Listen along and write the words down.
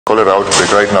Cholera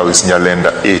outbreak right now is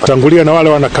Nyalenda 8. Tangulia na wale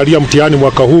wanakalia mtihani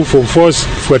mwaka huu form 4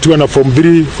 fuatiwa na form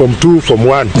 3, form 2, form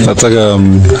 1. Nataka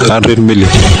 100 million.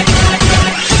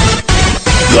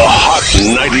 The Hot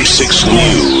 96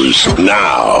 News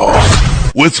now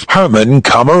with Herman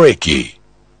Kamareki.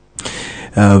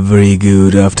 A very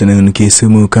good afternoon.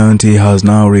 Kisumu County has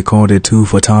now recorded 2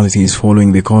 fatalities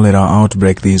following the cholera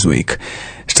outbreak this week.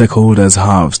 Stakeholders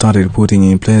have started putting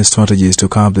in place strategies to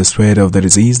curb the spread of the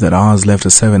disease that has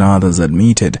left 7 others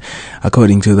admitted.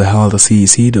 According to the Health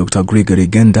CEC, Dr. Gregory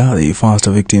Genda, the first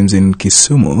victims in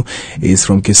Kisumu is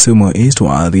from Kisumu East,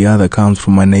 while the other comes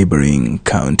from a neighboring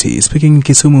county. Speaking in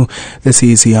Kisumu, the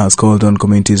CEC has called on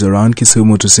communities around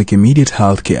Kisumu to seek immediate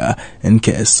health care in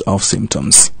case of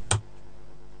symptoms.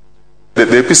 The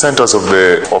epicenters of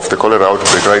the cholera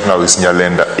outbreak right now is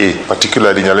Nyalenda A.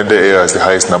 Particularly, Nyalenda A has the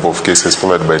highest number of cases,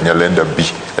 followed by Nyalenda B,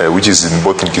 which is in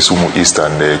both in Kisumu East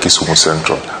and Kisumu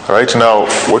Central. Right now,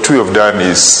 what we have done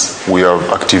is we have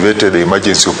activated the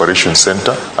Emergency Operations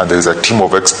Center, and there is a team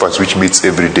of experts which meets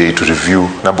every day to review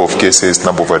number of cases,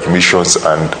 number of admissions,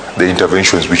 and the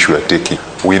interventions which we are taking.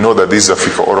 We know that this is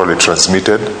Africa orally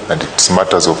transmitted, and it's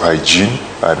matters of hygiene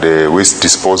and waste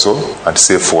disposal and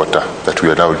safe water that we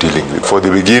are now dealing with. For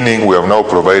the beginning, we have now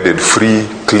provided free,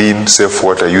 clean, safe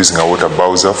water using a water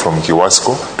bowser from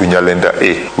Kiwasko to Nyalenda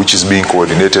A, which is being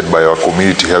coordinated by our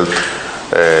community health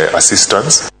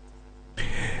assistants.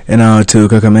 And now to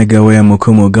Kakamega, where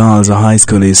Mukumu Girls High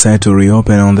School is set to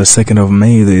reopen on the 2nd of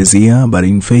May this year, but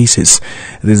in phases.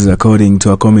 This is according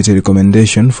to a committee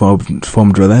recommendation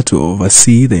formed rather to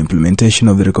oversee the implementation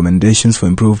of the recommendations for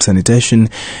improved sanitation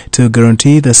to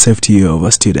guarantee the safety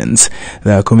of students.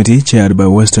 The committee, chaired by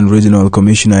Western Regional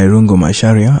Commissioner Irungo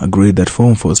Masharia, agreed that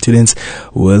Form 4 students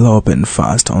will open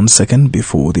first on 2nd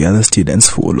before the other students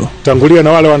follow. Tangulia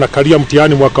na wale wanakalia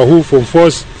mtihani mwaka huu form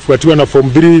 4 fuatiwa na form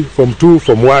 3, form 2,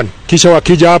 form 1. Kisha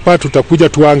wakija hapa tutakuja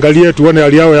tuangalie tuone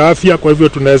hali yao ya afya, kwa hivyo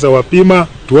tunaweza wapima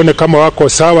tuone kama wako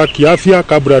sawa kiafya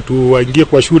kabla tuwaingie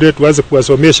kwa shule tuanze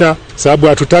kuwasomesha, sababu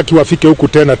hatutaki wafike huku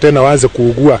tena waanze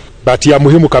kuugua. But ya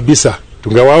muhimu kabisa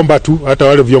tungewaomba tu hata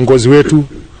wale viongozi wetu,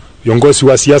 viongozi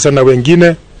wa siasa na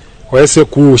wengine waweze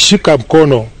kushika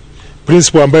mkono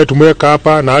principal ambaye tumeweka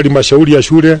hapa na halmashauri ya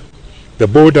shule, the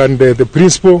board and the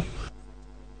principal.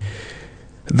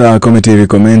 The committee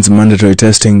recommends mandatory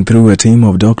testing through a team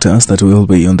of doctors that will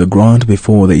be on the ground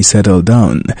before they settle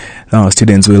down. Our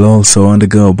students will also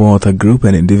undergo both a group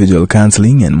and individual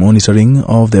counseling and monitoring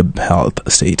of their health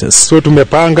status. So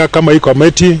tumepanga kama hii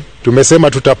committee,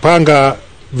 tumesema tutapanga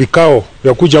vikao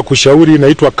vya kuja kushauri,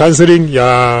 inaitwa counseling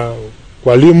ya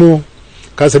walimu.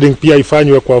 Counseling pia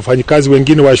ifanywe kwa wafanyikazi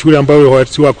wengine wa shule ambao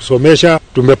hawatiwa kusomesha.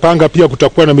 Tumepanga pia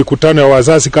kutakuwa na mikutano ya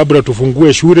wazazi kabla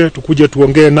tufungue shule, tukuje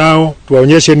tuongee nao,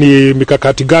 tuwaonyeshe ni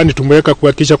mikakati gani tumeweka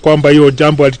kuhakikisha kwamba hiyo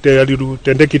jambo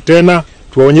halitendeki tena.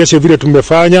 Tuwaonyeshe vile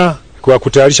tumefanya kwa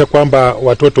kutayarisha kwamba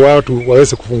watoto wao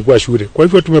waweze kufungua shule. Kwa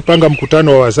hivyo tumepanga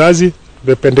mkutano wa wazazi,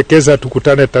 tumependekeza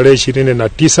tukutane tarehe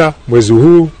 29 mwezi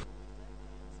huu.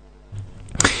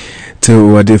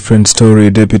 To a different story,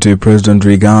 Deputy President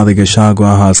Rigathi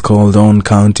Gachagua has called on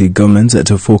county governments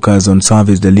to focus on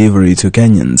service delivery to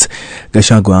Kenyans.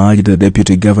 Gachagua urged the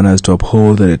deputy governors to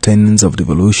uphold the tenets of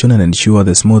devolution and ensure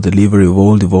the smooth delivery of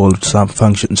all devolved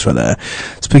functions.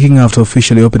 Speaking after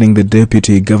officially opening the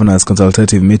deputy governors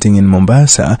consultative meeting in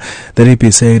Mombasa, the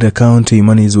DP said the county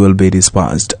monies will be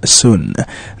disbursed soon.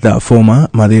 The former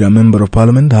Madira Member of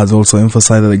Parliament has also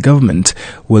emphasized that the government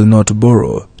will not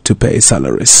borrow to pay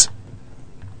salaries.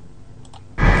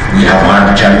 We have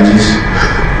had challenges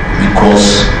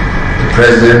because the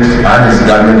President and his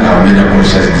government have made a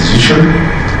conscious decision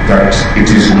that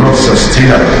it is not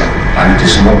sustainable and it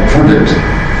is not prudent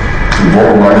to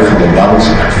borrow money from the banks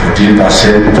at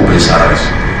 14% to pay salaries.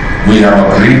 We have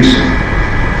agreed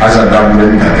as a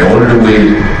government that the only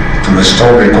way to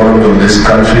restore the economy of this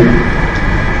country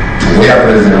to where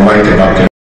President Mwai Kibaki.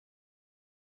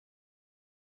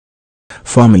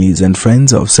 Families and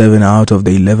friends of 7 out of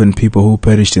the 11 people who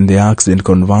perished in the accident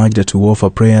converged to offer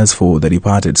prayers for the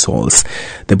departed souls.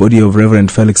 The body of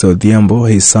Reverend Felix Odhiambo,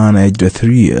 his son aged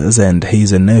 3 years, and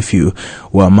his nephew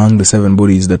were among the 7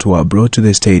 bodies that were brought to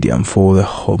the stadium for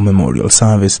the memorial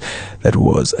service that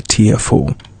was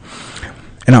tearful.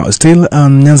 And now, still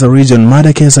on Nyanza region,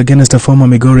 murder case against a former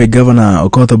Migori governor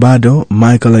Okoth Obado,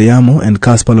 Michael Ayamo and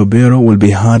Caspar Lobero will be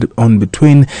heard on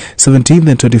between 17th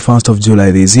and 21st of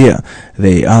July this year.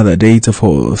 The other dates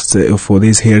for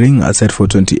this hearing are set for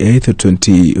 24th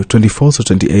or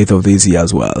 28th of this year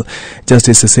as well.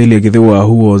 Justice Cecilia Githua,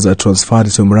 who was transferred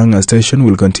to Murang'a Station,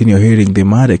 will continue hearing the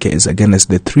murder case against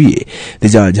the three. The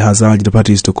judge has urged the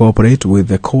parties to cooperate with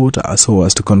the court so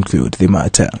as to conclude the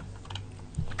matter.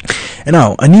 And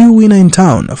now, a new winner in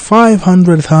town,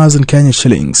 500,000 Kenya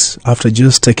shillings after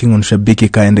just taking on Shabiki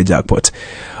Kaende jackpot.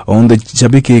 On the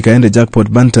Shabiki Kaende jackpot,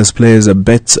 Bantas plays a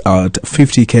bet at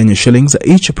 50 Kenya shillings,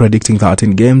 each predicting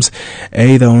 13 games,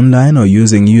 either online or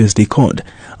using USD code.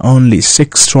 Only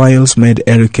 6 trials made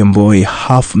Eric Kemboi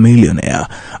half-millionaire.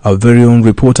 Our very own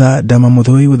reporter, Dama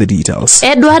Mudhui, with the details.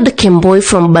 Edward Kemboi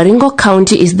from Baringo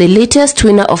County is the latest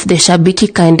winner of the Shabiki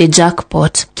Kaende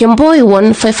jackpot. Kemboi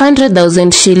won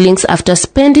 500,000 shillings after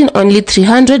spending only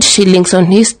 300 shillings on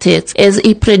his stakes, as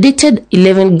he predicted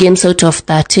 11 games out of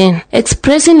 13.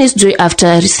 Expressing his joy after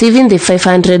receiving the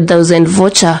 500,000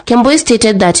 voucher, Kemboi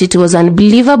stated that it was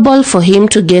unbelievable for him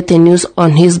to get the news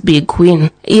on his big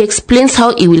win. He explains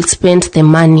how he will spend the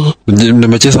money.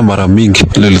 Nimecheza mara mingi,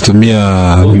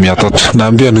 nilitumia 300.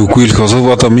 Naambia ni ukweli kwa sababu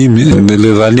hata mimi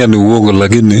nilidhania ni uongo,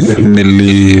 lakini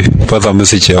nilipata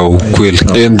message ya ukweli.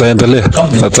 Nitaendelea,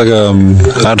 nataka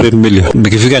 100 million.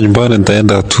 Nikifika nyumbani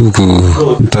nitaenda tu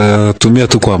nitatumia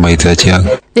tu kwa mahitaji yangu.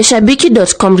 The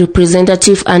Shabiki.com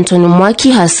representative Anthony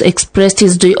Mwaki has expressed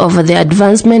his joy over the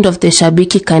advancement of the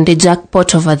Shabiki Kaende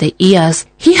jackpot over the years.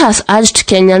 He has urged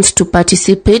Kenyans to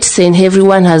participate, saying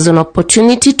everyone has an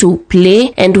opportunity to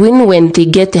play and win when they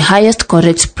get the highest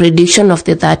correct prediction of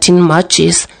the 13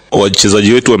 matches.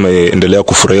 Wachezaji wetu wameendelea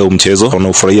kufurahia mchezo.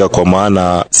 Wanaufurahia kwa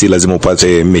maana si lazima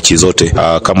upate mechi zote.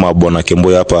 Kama bwana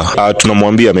Kemboi hapa,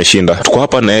 tunamwambia ameshinda. Tuko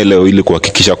hapa na yeye leo ili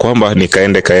kuhakikisha kwamba ni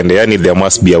kaende, yani there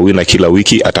must be a winner kila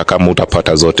wiki, hata kama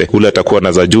utapata zote. Ule atakuwa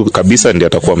na za juu kabisa ndiye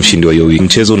atakuwa mshindi wa hiyo wiki.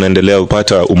 Mchezo unaendelea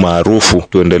kupata umaarufu,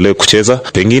 tuendelee kucheza.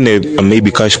 Pengine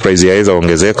maybe cash prize yaweza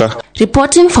ongezeka.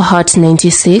 Reporting for Hot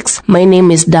 96, my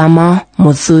name is Dama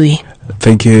Mudhui.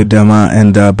 Thank you, Dama.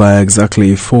 And by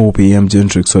exactly 4 p.m.,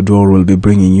 Gentrix Odor will be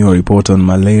bringing you a report on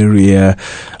malaria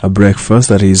breakfast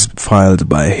that is filed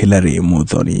by Hilary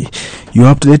Muthoni. You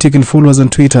up to date? You can follow us on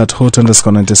Twitter at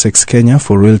hot_96 Kenya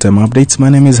for real-time updates. My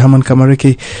name is Herman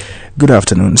Kamariki. Good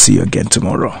afternoon. See you again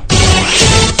tomorrow.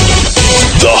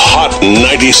 The Hot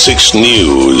 96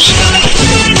 News.